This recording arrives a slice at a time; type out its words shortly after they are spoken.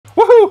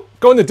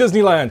going to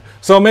Disneyland,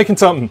 so I'm making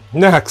something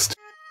next.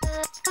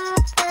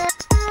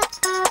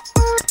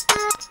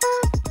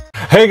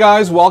 Hey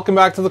guys, welcome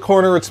back to the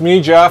corner. It's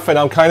me, Jeff, and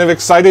I'm kind of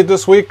excited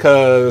this week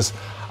because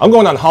I'm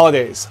going on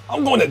holidays.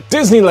 I'm going to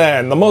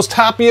Disneyland, the most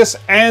happiest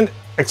and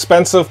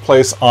expensive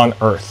place on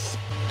earth.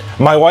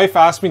 My wife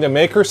asked me to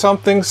make her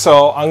something,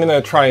 so I'm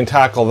gonna try and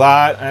tackle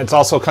that. And it's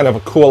also kind of a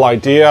cool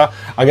idea.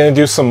 I'm gonna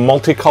do some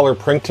multicolor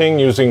printing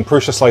using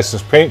Prusa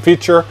Slicer's paint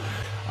feature.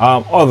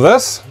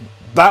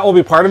 That will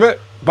be part of it,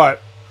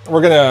 but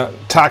we're gonna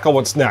tackle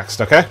what's next,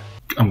 okay?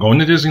 I'm going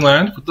to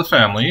Disneyland with the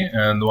family,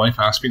 and the wife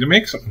asked me to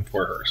make something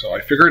for her, so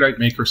I figured I'd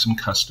make her some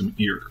custom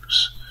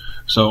ears.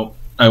 So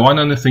I went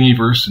on the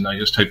Thingiverse and I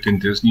just typed in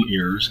Disney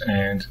ears,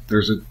 and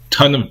there's a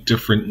ton of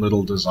different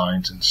little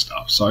designs and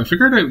stuff. So I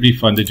figured it would be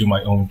fun to do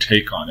my own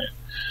take on it.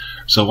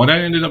 So what I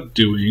ended up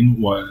doing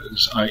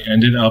was I'm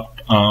going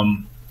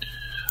to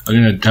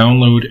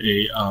download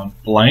a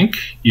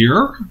blank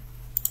ear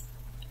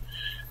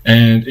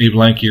and a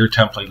blank ear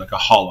template, like a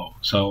hollow.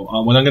 So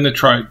what I'm going to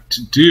try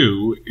to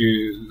do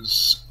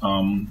is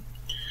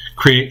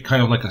create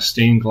kind of like a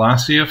stained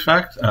glassy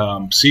effect,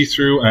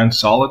 see-through and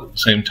solid at the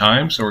same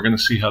time. So we're going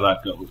to see how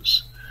that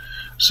goes.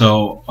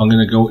 So I'm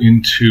going to go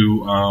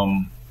into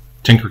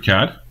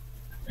Tinkercad,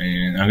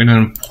 and I'm going to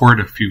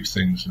import a few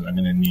things that I'm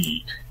going to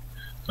need.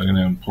 So I'm going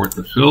to import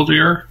the filled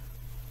ear,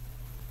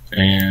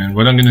 and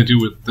what I'm going to do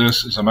with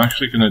this is I'm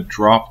actually going to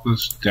drop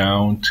this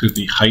down to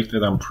the height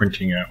that I'm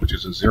printing at, which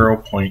is a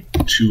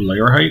 0.2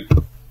 layer height.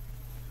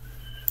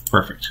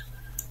 Perfect.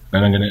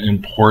 Then I'm going to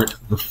import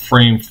the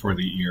frame for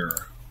the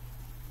ear.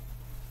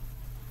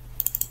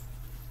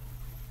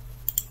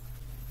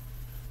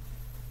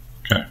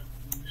 Okay.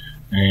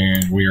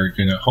 And we are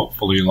going to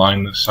hopefully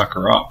line this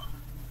sucker up.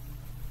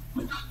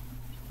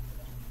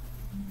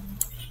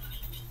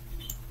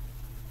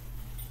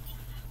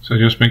 So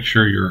just make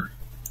sure you're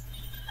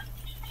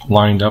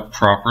lined up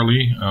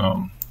properly.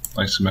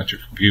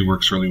 Isometric view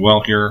works really well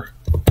here.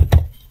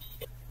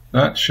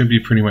 That should be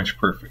pretty much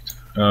perfect.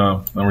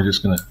 Then we're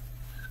just going to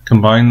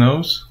combine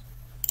those.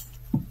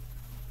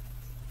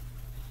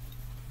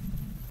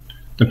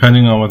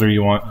 Depending on whether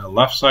you want a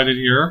left-sided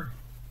ear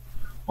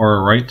or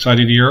a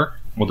right-sided ear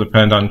will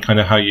depend on kind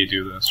of how you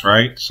do this,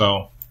 right?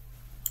 So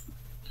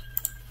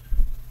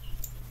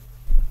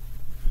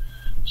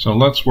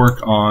let's work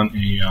on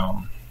a,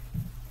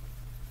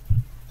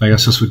 I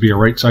guess this would be a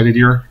right-sided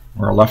ear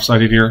or a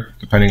left-sided ear,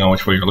 depending on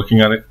which way you're looking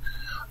at it.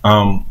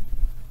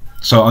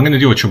 So I'm going to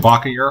do a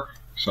Chewbacca ear.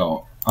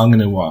 So I'm going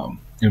to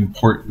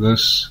import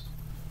this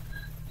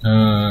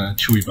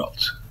Chewy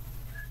belt.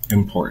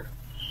 Import.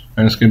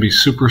 And it's going to be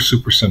super,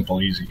 super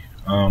simple, easy.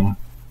 I'm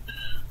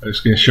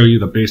just going to show you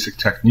the basic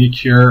technique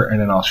here, and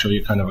then I'll show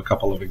you kind of a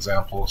couple of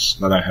examples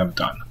that I have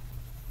done.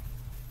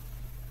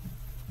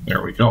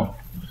 There we go.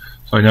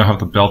 So I now have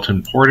the belt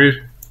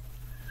imported.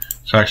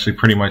 It's actually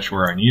pretty much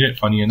where I need it,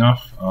 funny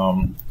enough.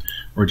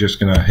 We're just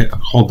going to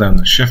hold down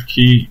the shift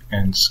key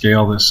and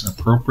scale this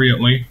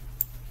appropriately.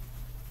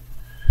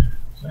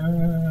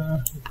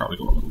 Probably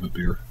go a little bit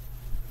bigger.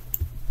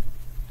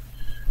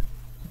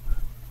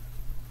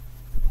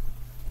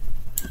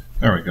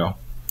 There we go.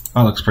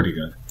 That looks pretty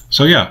good.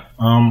 So yeah,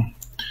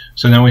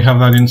 so now we have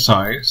that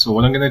inside. So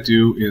what I'm going to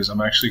do is I'm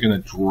actually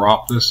going to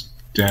drop this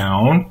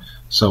down.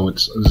 So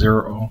it's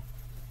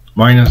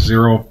minus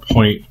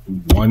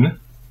 0.1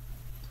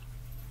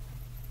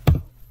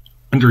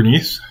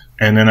 underneath.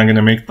 And then I'm going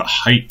to make the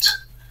height.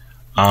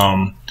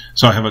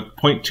 So I have a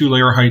 0.2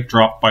 layer height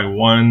dropped by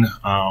 1,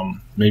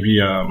 maybe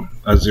a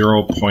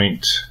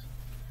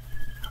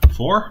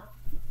 0.4. All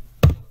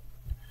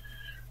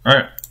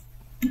right.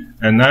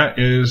 And that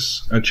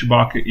is a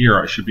Chewbacca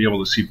ear. I should be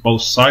able to see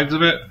both sides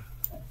of it.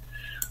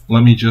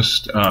 Let me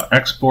just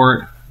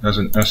export as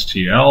an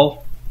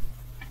STL.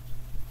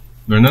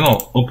 And then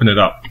I'll open it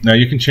up. Now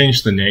you can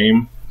change the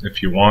name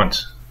if you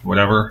want,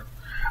 whatever.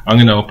 I'm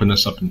going to open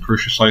this up in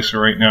Prusa Slicer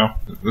right now.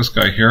 This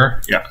guy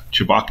here, yeah,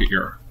 Chewbacca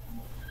ear.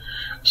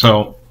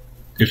 So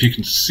if you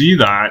can see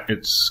that,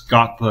 it's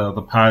got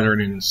the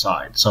pattern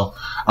inside. So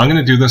I'm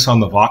going to do this on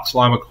the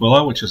VoxLab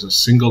Aquila, which is a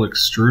single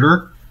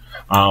extruder.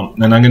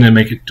 And I'm going to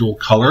make it dual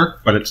color,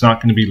 but it's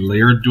not going to be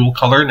layered dual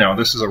color. Now,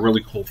 this is a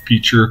really cool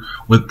feature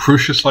with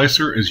Prusa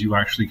Slicer is you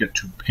actually get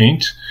to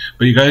paint,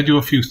 but you got to do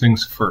a few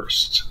things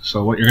first.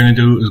 So what you're going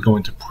to do is go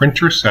into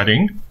printer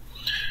setting,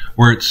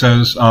 where it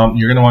says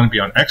you're going to want to be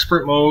on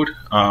expert mode.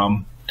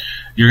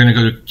 You're going to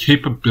go to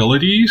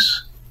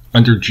capabilities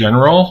under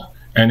general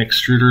and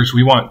extruders.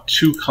 We want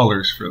 2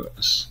 colors for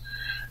this.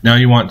 Now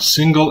you want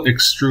single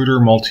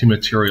extruder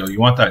multi-material.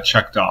 You want that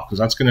checked off because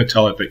that's going to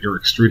tell it that you're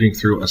extruding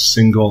through a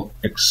single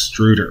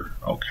extruder.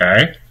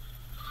 Okay.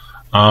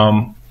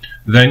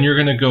 Then you're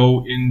going to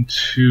go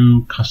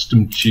into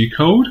custom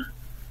G-code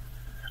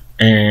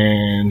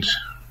and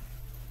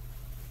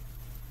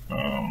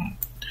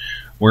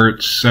where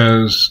it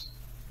says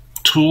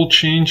tool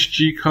change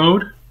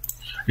G-code,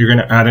 you're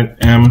going to add an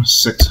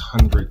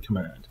M600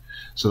 command.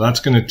 So that's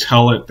going to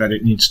tell it that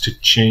it needs to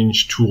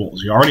change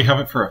tools. You already have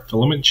it for a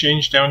filament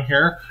change down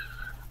here,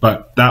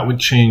 but that would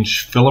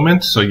change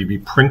filament. So you'd be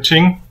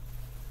printing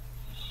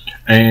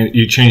and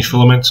you change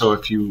filament. So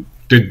if you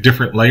did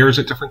different layers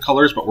at different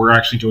colors, but we're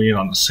actually doing it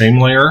on the same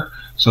layer,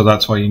 so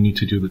that's why you need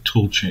to do the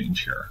tool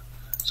change here.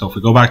 So if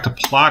we go back to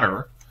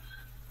platter,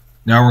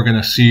 now we're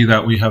going to see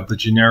that we have the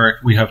generic,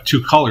 we have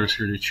two colors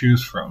here to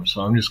choose from.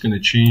 So I'm just going to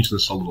change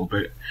this a little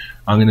bit.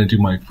 I'm going to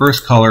do my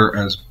first color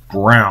as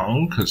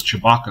brown, because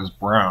Chewbacca is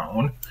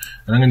brown.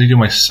 And I'm going to do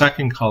my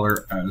second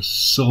color as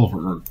silver,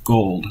 or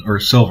gold, or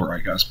silver, I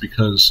guess,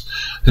 because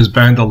his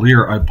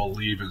bandolier, I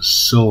believe, is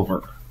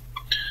silver.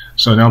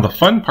 So now the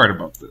fun part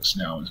about this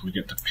now is we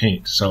get to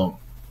paint. So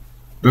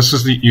this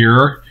is the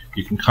ear.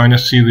 You can kind of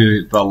see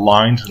the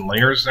lines and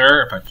layers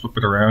there. If I flip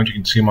it around, you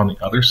can see them on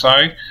the other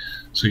side.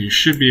 So you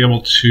should be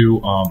able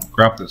to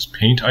grab this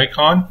paint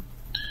icon.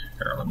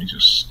 Here, let me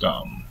just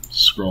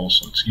scroll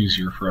so it's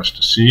easier for us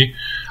to see.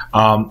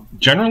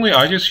 Generally,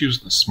 I just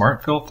use the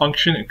Smart Fill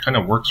function. It kind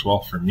of works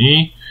well for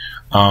me.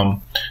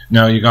 Now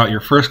you got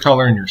your first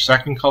color and your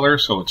second color,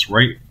 so it's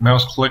right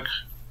mouse click,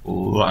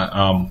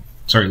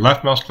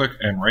 left mouse click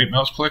and right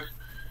mouse click.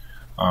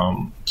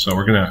 So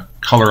we're gonna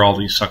color all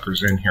these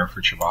suckers in here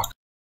for Chewbacca.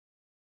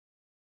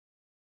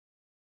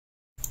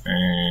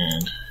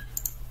 And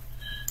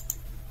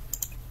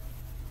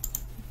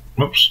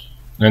whoops,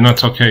 and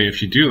that's okay.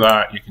 If you do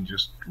that, you can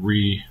just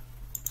revamp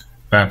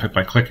it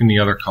by clicking the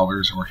other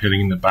colors or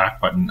hitting the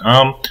back button.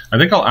 I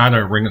think I'll add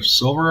a ring of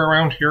silver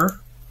around here.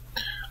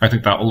 I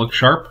think that will look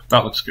sharp.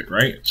 That looks good,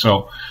 right?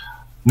 So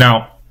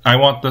now I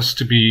want this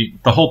to be,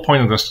 the whole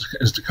point of this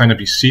is to kind of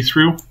be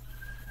see-through,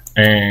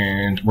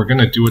 and we're going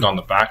to do it on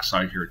the back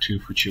side here too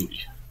for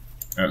Chewie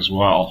as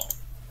well.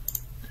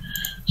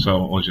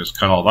 So we'll just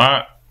cut all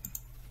that.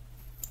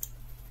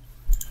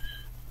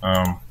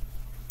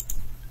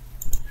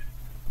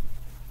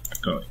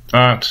 Go like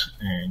that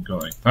and go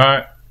like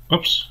that.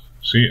 Oops.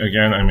 See,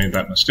 again, I made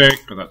that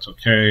mistake, but that's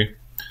okay.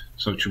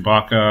 So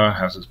Chewbacca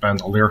has his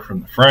bandolier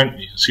from the front.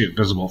 You can see it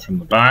visible from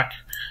the back.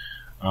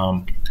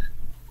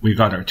 We've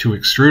got our two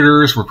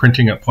extruders. We're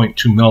printing at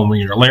 0.2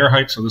 millimeter layer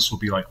height, so this will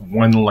be like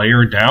one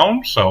layer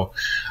down. So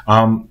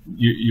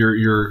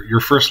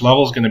your first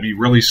level is going to be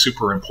really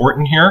super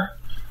important here.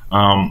 So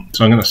I'm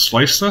going to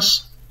slice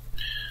this.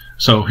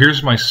 So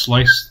here's my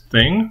slice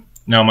thing.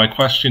 Now my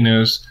question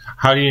is,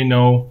 how do you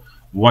know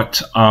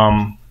what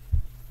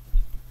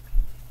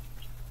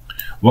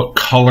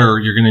color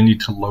you're going to need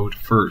to load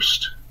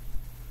first?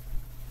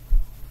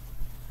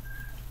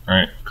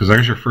 Alright, because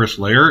there's your first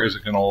layer. Is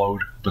it going to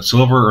load the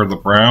silver or the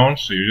brown?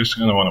 So you're just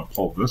going to want to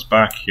pull this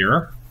back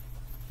here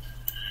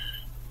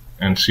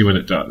and see what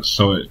it does.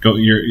 So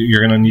you're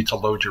going to need to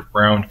load your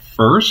brown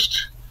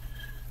first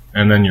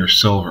and then your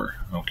silver.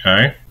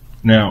 Okay.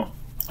 Now,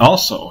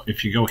 also,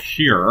 if you go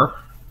here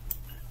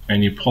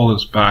and you pull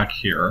this back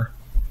here,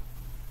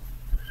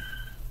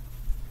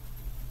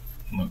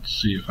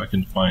 let's see if I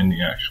can find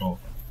the actual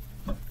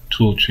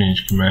tool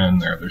change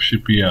command there. There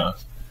should be a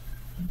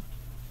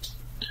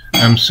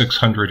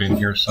M600 in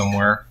here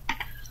somewhere.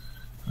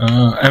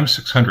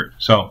 M600.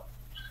 So,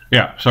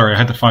 yeah, sorry, I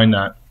had to find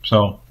that.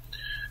 So,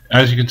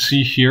 as you can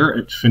see here,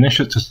 it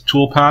finishes its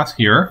toolpath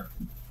here,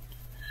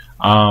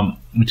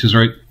 which is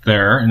right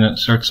there, and it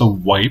starts a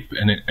wipe,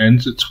 and it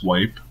ends its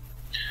wipe,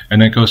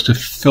 and it goes to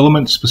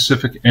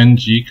filament-specific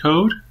NG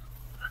code,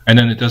 and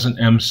then it does an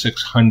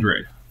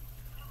M600.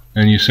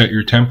 And you set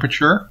your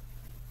temperature,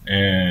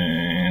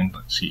 and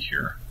let's see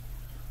here.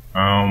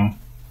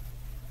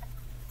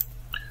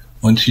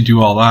 Once you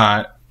do all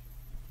that,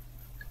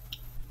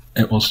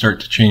 it will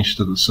start to change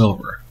to the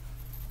silver.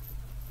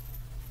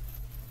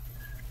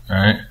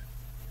 Alright,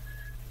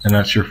 and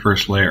that's your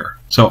first layer.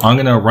 So I'm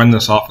going to run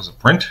this off as a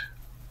print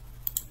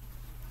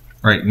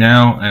right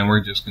now, and we're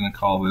just going to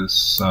call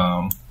this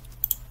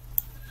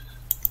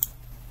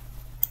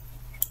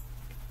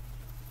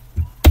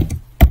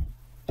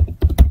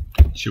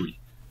Chewie.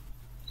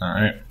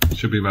 Alright,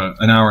 should be about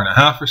an hour and a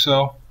half or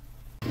so.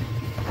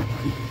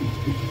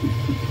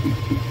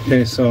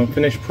 Okay, so I'm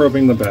finished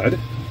probing the bed.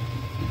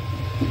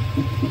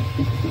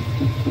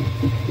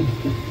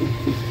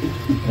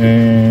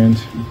 And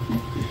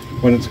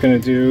what it's going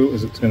to do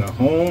is it's going to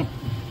home,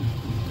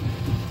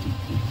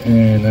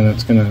 and then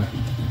it's going to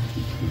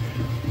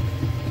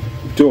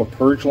do a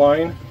purge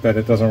line that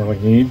it doesn't really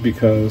need,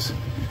 because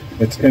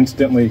it's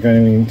instantly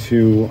going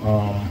to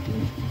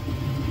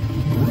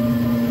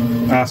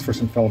ask for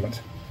some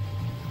filament.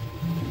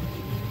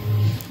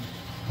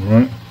 All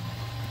right.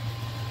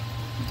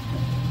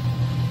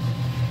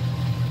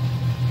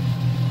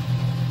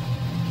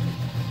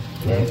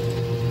 Okay.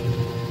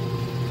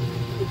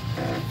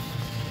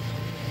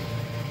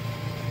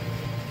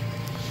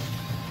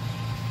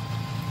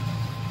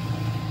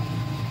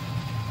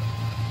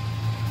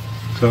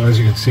 So as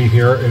you can see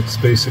here, it's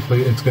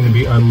going to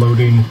be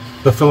unloading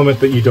the filament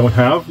that you don't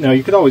have. Now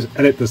you could always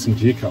edit this in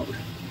G-code,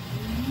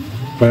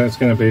 but it's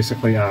going to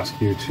basically ask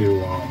you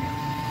to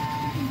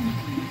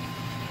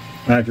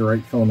add your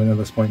right filament at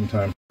this point in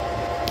time.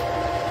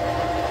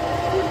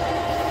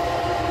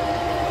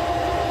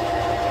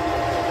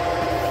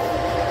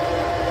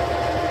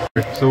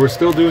 So we're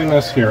still doing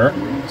this here.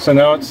 So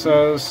now it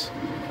says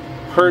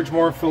purge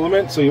more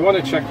filament, so you want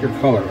to check your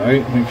color,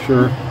 right? Make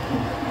sure.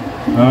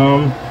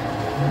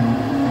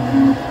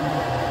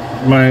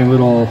 My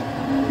little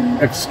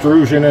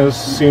extrusion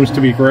seems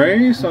to be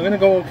gray, so I'm going to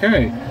go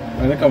okay.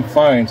 I think I'm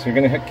fine, so you're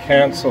going to hit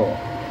cancel.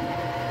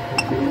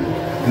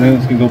 And then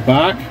it's going to go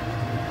back.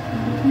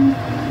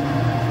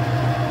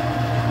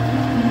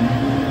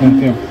 And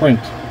it's going to print.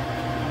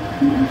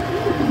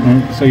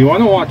 So you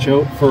want to watch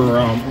out for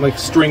like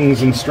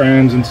strings and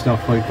strands and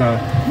stuff like that,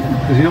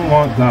 because you don't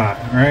want that,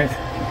 right?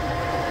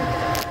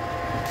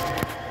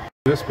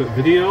 This, but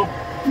video.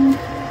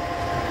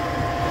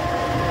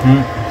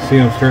 See,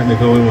 I'm starting to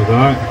go in with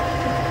that.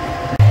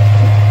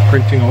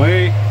 Printing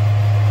away.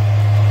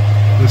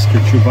 Mr.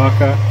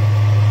 Chewbacca.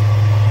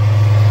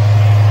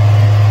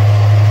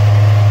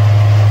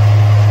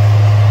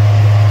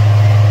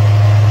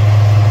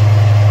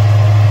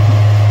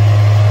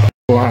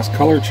 Last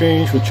color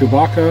change with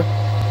Chewbacca.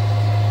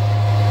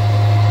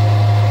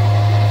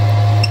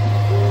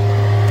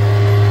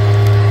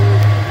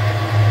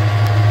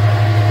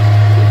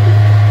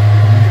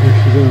 Here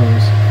she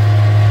goes.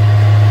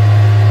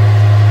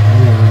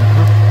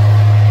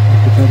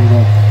 Get that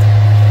little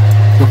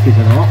fluffy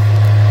bit off.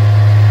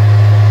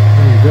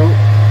 There you go.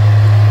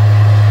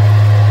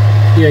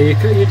 Yeah,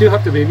 you do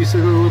have to babysit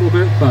it a little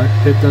bit, but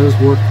it does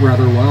work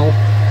rather well.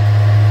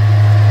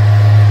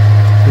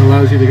 It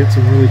allows you to get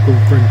some really cool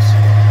prints.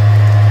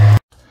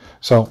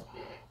 So,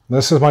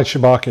 this is my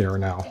Chewbacca here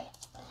now.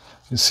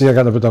 You see I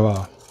got a bit of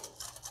a...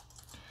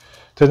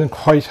 Didn't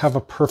quite have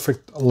a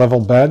perfect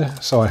level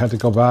bed, so I had to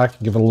go back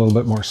and give it a little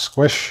bit more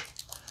squish.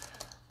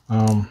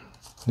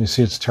 You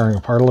see it's tearing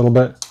apart a little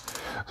bit.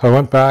 So I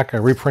went back, I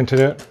reprinted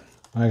it,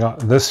 and I got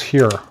this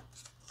here.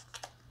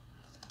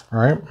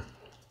 Alright?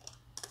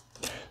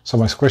 So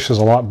my squish is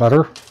a lot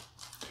better.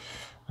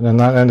 And then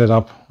that ended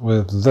up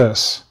with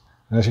this.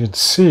 And as you can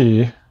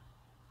see,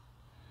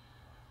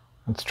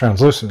 it's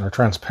translucent or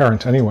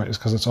transparent anyways,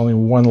 because it's only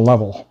one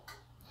level,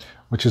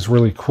 which is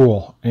really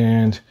cool.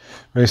 And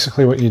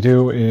basically what you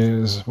do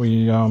is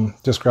we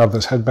just grab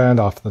this headband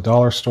off the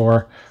dollar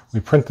store. We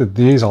printed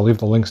these. I'll leave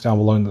the links down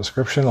below in the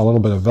description. A little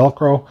bit of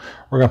Velcro.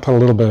 We're going to put a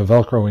little bit of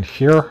Velcro in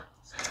here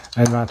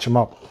and match them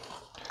up.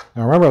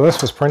 Now remember,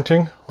 this was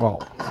printing.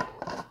 Well,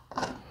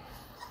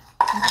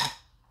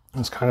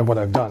 that's kind of what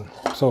I've done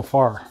so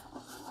far.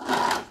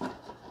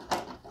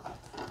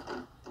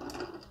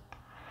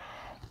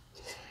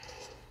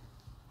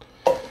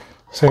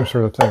 Same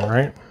sort of thing,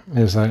 right?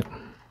 Is that,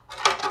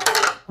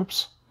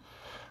 oops,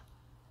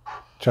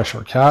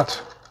 Cheshire Cat,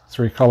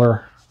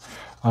 3-color,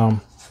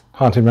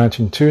 Haunted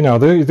Mansion 2. Now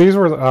these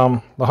were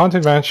the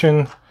Haunted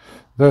Mansion,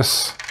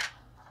 these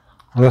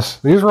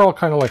were all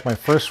kind of like my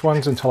first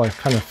ones until I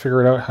kind of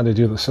figured out how to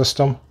do the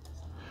system,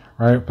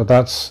 right? But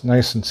that's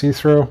nice and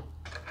see-through.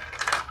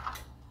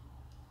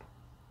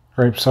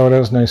 Grape Soda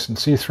is nice and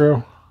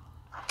see-through.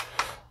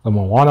 The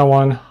Moana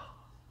one.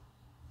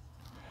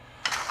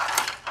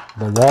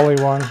 The Wally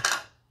one.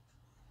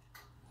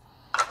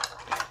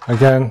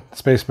 Again,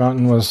 Space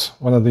Mountain was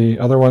one of the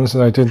other ones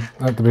that I did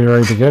at the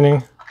very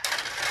beginning.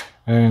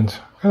 And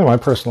kind of my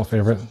personal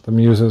favorite, the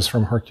Muses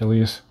from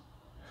Hercules.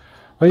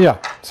 But yeah,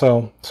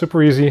 so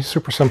super easy,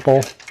 super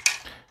simple.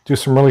 Do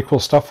some really cool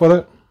stuff with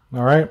it.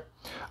 All right.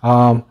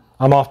 I'm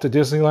off to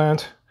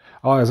Disneyland.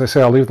 As I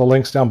say, I'll leave the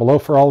links down below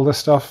for all of this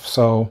stuff.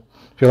 So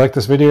if you like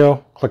this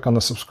video, click on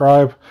the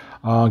subscribe.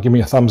 Give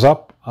me a thumbs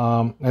up.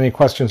 Any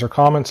questions or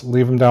comments,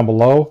 leave them down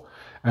below.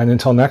 And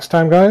until next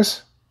time,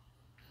 guys,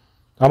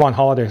 I'm on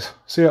holidays.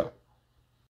 See ya.